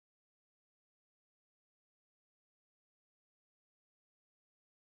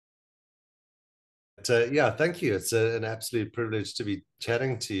Yeah, thank you. It's an absolute privilege to be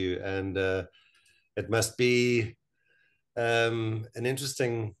chatting to you, and it must be an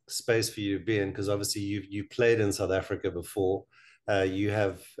interesting space for you to be in because obviously you played in South Africa before. You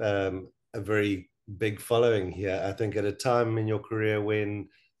have a very big following here. I think at a time in your career when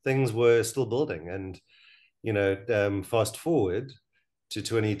things were still building, and fast forward to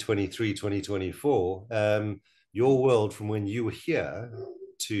 2023, 2024, your world from when you were here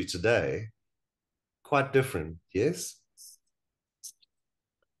to today quite different. Yes.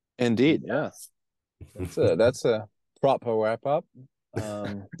 Indeed, yeah. That's a proper wrap up.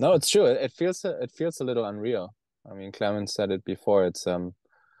 No, it's true. It feels a little unreal. I mean, Clement said it before. It's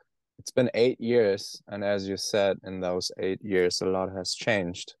been 8 years, and as you said, in those 8 years, a lot has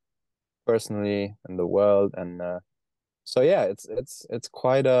changed personally in the world, and so yeah, it's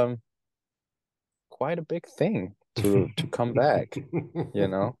quite a big thing to come back. You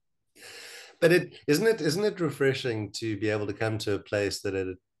know? But isn't it refreshing to be able to come to a place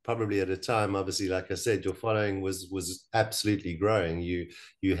that probably at a time, obviously, like I said, your following was absolutely growing. You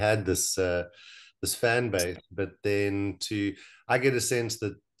had this fan base, but then to I get a sense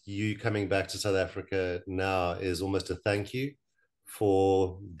that you coming back to South Africa now is almost a thank you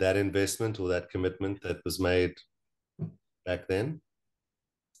for that investment or that commitment that was made back then.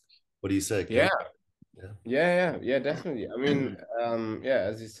 What do you say, Yeah, Kevin? Yeah. yeah, definitely. I mean, yeah,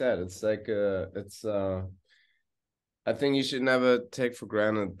 as you said, it's like I think you should never take for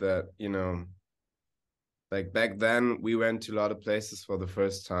granted that, like back then we went to a lot of places for the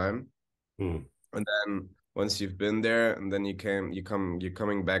first time. Hmm. And then once you've been there and then you're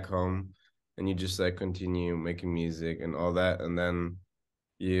coming back home and you just like continue making music and all that. And then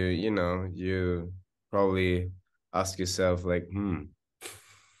you probably ask yourself like,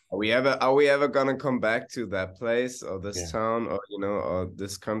 are we ever gonna come back to that place or this Yeah. town or or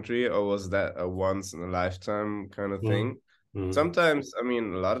this country, or was that a once in a lifetime kind of Hmm. thing? Hmm. Sometimes, I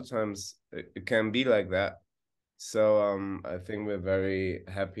mean, a lot of times it can be like that. So I think we're very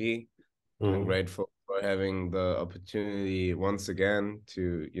happy and Hmm. grateful for having the opportunity once again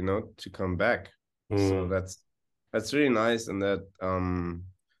to to come back. So Hmm. that's really nice, and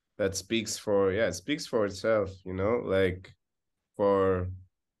that speaks for, yeah, it speaks for itself, like for,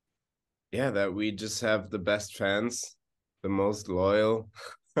 yeah, that we just have the best fans, the most loyal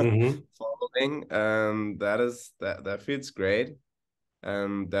Hmm. following, and that feels great,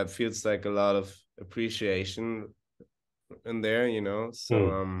 and that feels like a lot of appreciation in there, so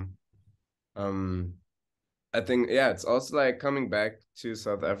Hmm. um I think, yeah, it's also like coming back to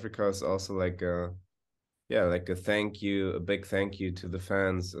South Africa is also like a, yeah, like a thank you, a big thank you to the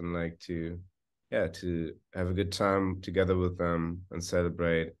fans, and like to, yeah, to have a good time together with them and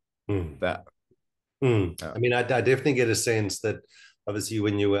celebrate Hmm. that. I mean, I definitely get a sense that obviously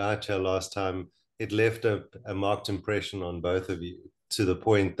when you were out here last time, it left a marked impression on both of you to the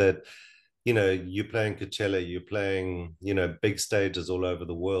point that, you're playing Coachella, you're playing, big stages all over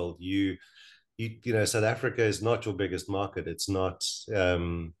the world. South Africa is not your biggest market. It's not,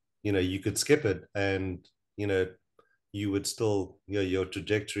 you could skip it and, you would still, your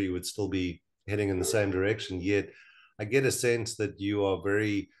trajectory would still be heading in the same direction. Yet I get a sense that you are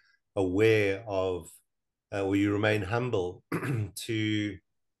very aware of, or you remain humble to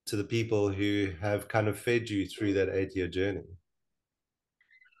the people who have kind of fed you through that 8 year journey.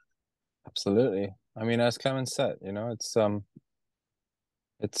 Absolutely. I mean, as Clement said, it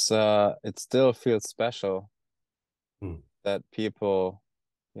still feels special Hmm. that people,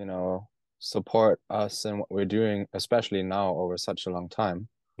 you know, support us and what we're doing, especially now over such a long time.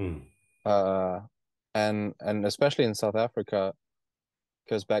 Hmm. Uh, and especially in South Africa,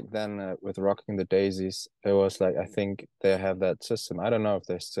 because back then with Rocking the Daisies, it was like I think they have that system. I don't know if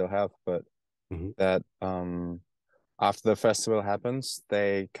they still have, but Hmm. that after the festival happens,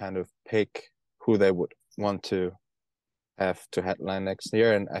 they kind of pick who they would want to have to headline next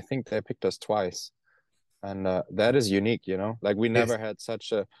year, and I think they picked us twice. And that is unique, like we Yes. never had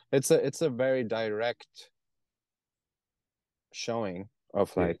such a it's a very direct showing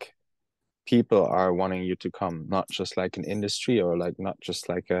of Yeah. like people are wanting you to come, not just like an industry or like not just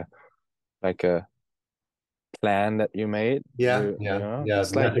like a plan that you made. Yeah. You Yeah. know, Yeah.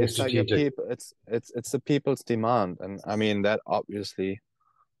 it's like Nothing it's like a strategic. people it's the people's demand. And I mean that obviously,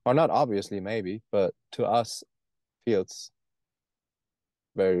 or not obviously maybe, but to us feels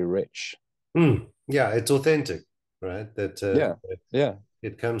very rich. Yeah. It's authentic, right? That Yeah. Yeah.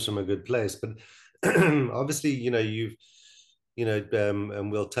 it comes from a good place. But obviously,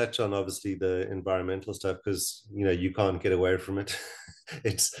 and we'll touch on obviously the environmental stuff because you can't get away from it.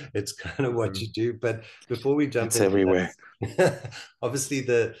 It's kind of what Mhm. you do. But before we jump It's into everywhere. that, obviously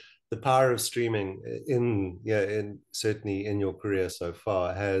the power of streaming in certainly in your career so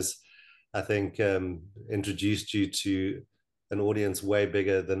far has, I think, introduced you to an audience way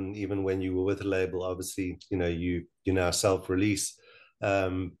bigger than even when you were with a label. Obviously, you now self-release,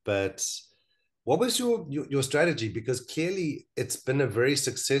 but what was your strategy? Because clearly it's been a very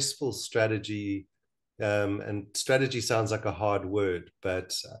successful strategy, and strategy sounds like a hard word,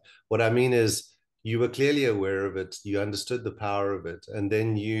 but what I mean is you were clearly aware of it, you understood the power of it, and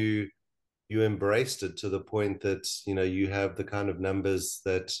then you embraced it to the point that you have the kind of numbers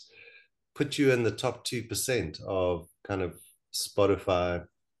that put you in the top 2% of kind of Spotify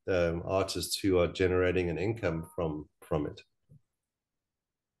artists who are generating an income from it.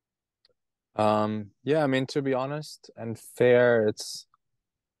 Yeah, I mean, to be honest and fair, it's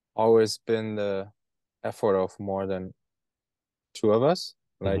always been the effort of more than two of us.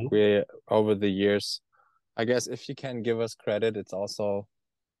 Like we, over the years, I guess if you can give us credit, it's also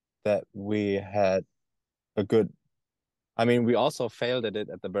that we had a good, I mean, we also failed at it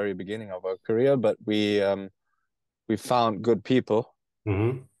at the very beginning of our career, but we found good people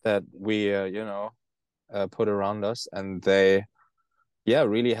that we put around us, and they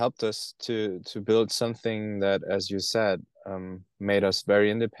really helped us to build something that, as you said, made us very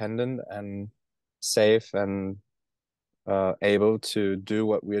independent and safe and able to do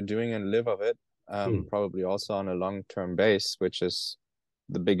what we're doing and live of it, probably also on a long-term base, which is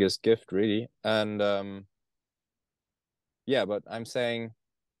the biggest gift, really. And yeah, but I'm saying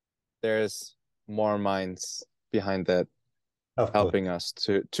there's more minds behind that helping us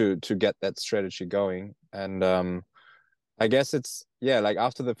to get that strategy going. And I guess it's like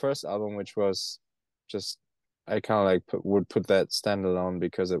after the first album, which was just, I kind of like would put that standalone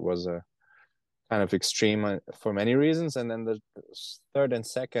because it was a kind of extreme for many reasons. And then the third and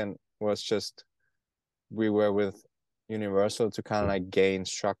second was just, we were with Universal to kind of like gain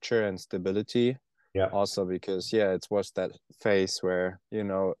structure and stability. Yeah. Also because it was that phase where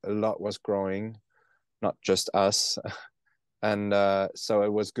a lot was growing, not just us. And so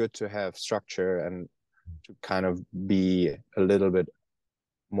it was good to have structure and to kind of be a little bit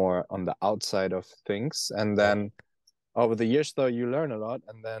more on the outside of things. And then over the years, though, you learn a lot,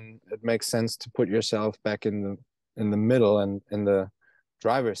 and then it makes sense to put yourself back in the middle and in the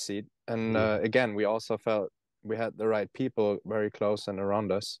driver's seat. And again, we also felt we had the right people very close and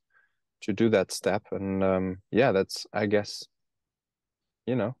around us to do that step. And that's, I guess,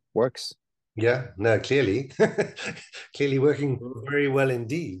 works. Yeah, no, clearly clearly working very well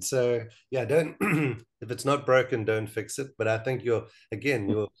indeed. So don't if it's not broken, don't fix it. But I think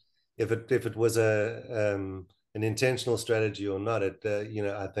if it was an intentional strategy or not,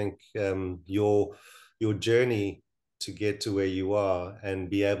 I think your journey to get to where you are and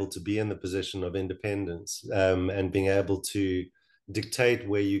be able to be in the position of independence, and being able to dictate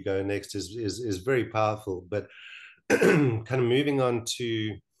where you go next is very powerful. But kind of moving on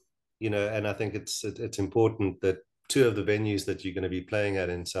to, and I think it's important that two of the venues that you're going to be playing at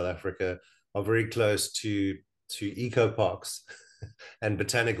in South Africa are very close to eco parks and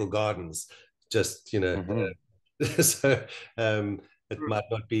botanical gardens. Just so it might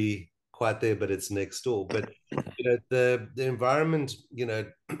not be quite there, but it's next door. But the environment,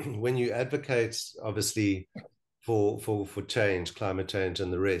 when you advocate obviously for change, climate change,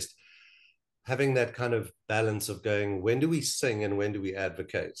 and the rest, having that kind of balance of going, when do we sing and when do we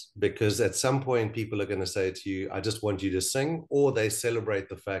advocate? Because at some point people are going to say to you, I just want you to sing, or they celebrate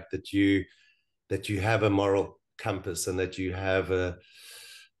the fact that you have a moral compass and that you have an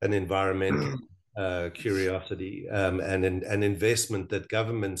environmental curiosity, and an investment that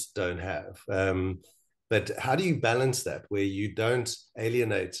governments don't have. But how do you balance that where you don't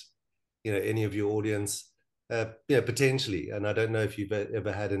alienate any of your audience, potentially? And I don't know if you've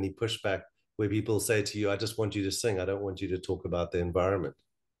ever had any pushback where people say to you, I just want you to sing, I don't want you to talk about the environment.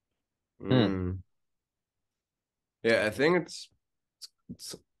 Yeah, I think it's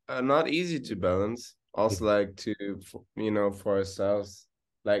not easy to balance. Also, like to for ourselves,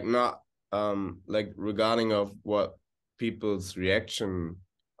 like not like regarding of what people's reaction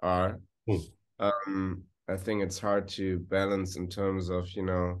are. I think it's hard to balance in terms of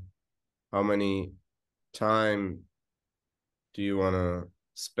how many time do you want to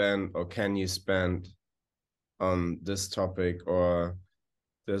spend or can you spend on this topic, or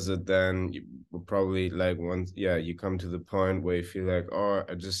does it then probably like once you come to the point where you feel like, oh,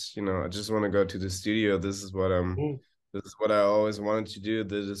 I just want to go to the studio, this is what I always wanted to do,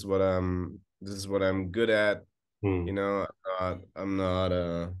 this is what I'm good at. I'm not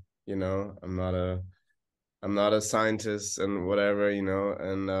a scientist and whatever,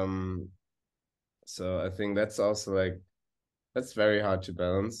 and so I think that's also like, that's very hard to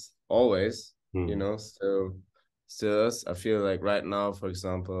balance. always, you Hmm. know, still us. I feel like right now, for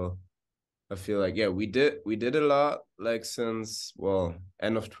example, I feel like, yeah, we did a lot like since, well,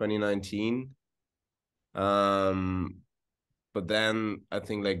 end of 2019. But then I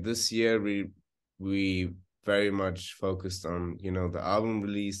think like this year we very much focused on, you know, the album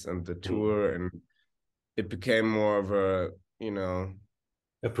release and the tour, and it became more of a, you know,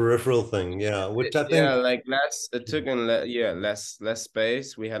 a peripheral thing, yeah, which I yeah, think like less, it took in less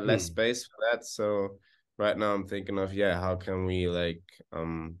space. We had less space for that. So right now I'm thinking of, yeah, how can we like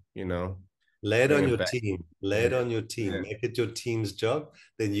you know, lay it bring on it your back. team, lay it on your team, Yeah. make it your team's job,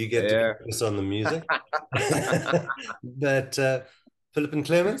 then you get to Yeah. focus on the music. But Philip and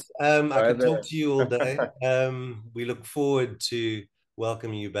Clemens, I Right could there. talk to you all day. We look forward to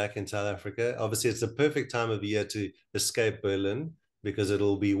welcoming you back in South Africa. Obviously, it's the perfect time of year to escape Berlin because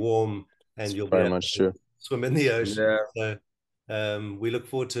it'll be warm and It's you'll be very able much to true. swim in the ocean. Yeah. So we look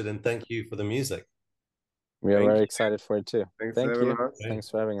forward to it, and thank you for the music. We are Thank very you. excited for it too. Thanks for Thank having you. us. Great. Thanks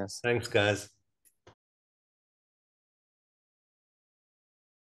for having us. Thanks, guys.